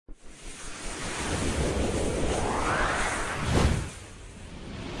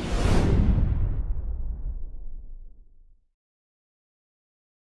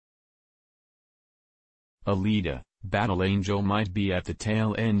Alita, Battle Angel might be at the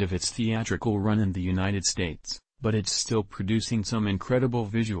tail end of its theatrical run in the United States, but it's still producing some incredible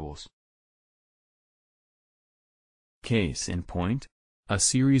visuals. Case in point? A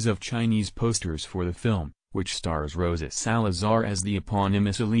series of Chinese posters for the film, which stars Rosa Salazar as the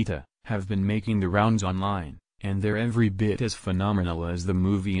eponymous Alita, have been making the rounds online, and they're every bit as phenomenal as the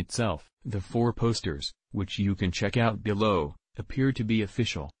movie itself. The 4 posters, which you can check out below, appear to be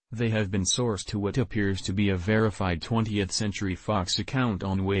official. They have been sourced to what appears to be a verified 20th Century Fox account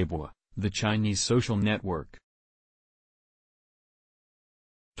on Weibo, the Chinese social network.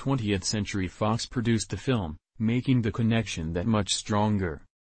 20th Century Fox produced the film, making the connection that much stronger.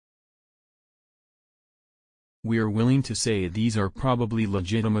 We're willing to say these are probably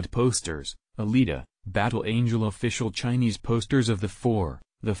legitimate posters. Alita, Battle Angel official Chinese posters of the 4,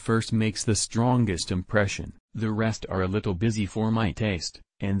 the first makes the strongest impression, the rest are a little busy for my taste,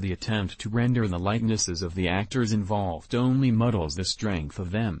 and the attempt to render the likenesses of the actors involved only muddles the strength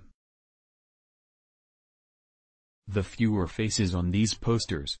of them. The fewer faces on these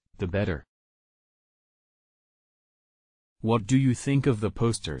posters, the better. What do you think of the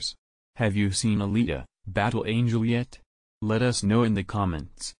posters? Have you seen Alita, Battle Angel yet? Let us know in the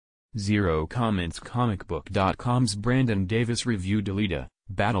comments. 0 comments. Comicbook.com's Brandon Davis reviewed Alita,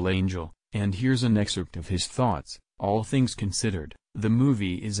 Battle Angel, and here's an excerpt of his thoughts. All things considered, the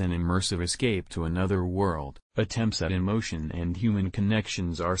movie is an immersive escape to another world. Attempts at emotion and human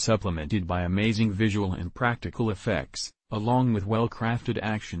connections are supplemented by amazing visual and practical effects, along with well-crafted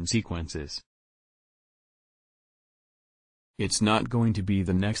action sequences. It's not going to be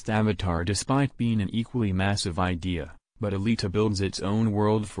the next Avatar despite being an equally massive idea, but Alita builds its own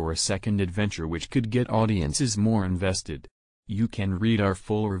world for a second adventure which could get audiences more invested. You can read our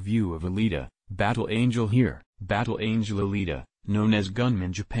full review of Alita, Battle Angel here. Battle Angel Alita, known as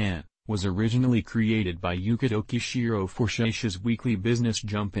Gunman Japan, was originally created by Yukito Kishiro for Shueisha's Weekly Business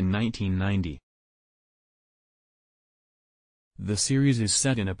Jump in 1990. The series is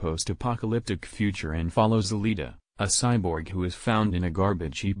set in a post-apocalyptic future and follows Alita, a cyborg who is found in a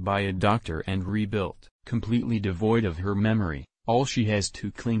garbage heap by a doctor and rebuilt. Completely devoid of her memory, all she has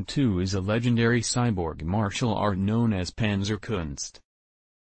to cling to is a legendary cyborg martial art known as Panzerkunst.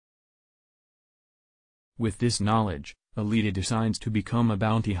 With this knowledge, Alita decides to become a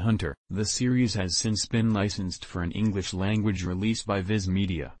bounty hunter. The series has since been licensed for an English-language release by Viz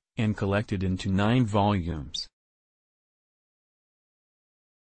Media, and collected into 9 volumes.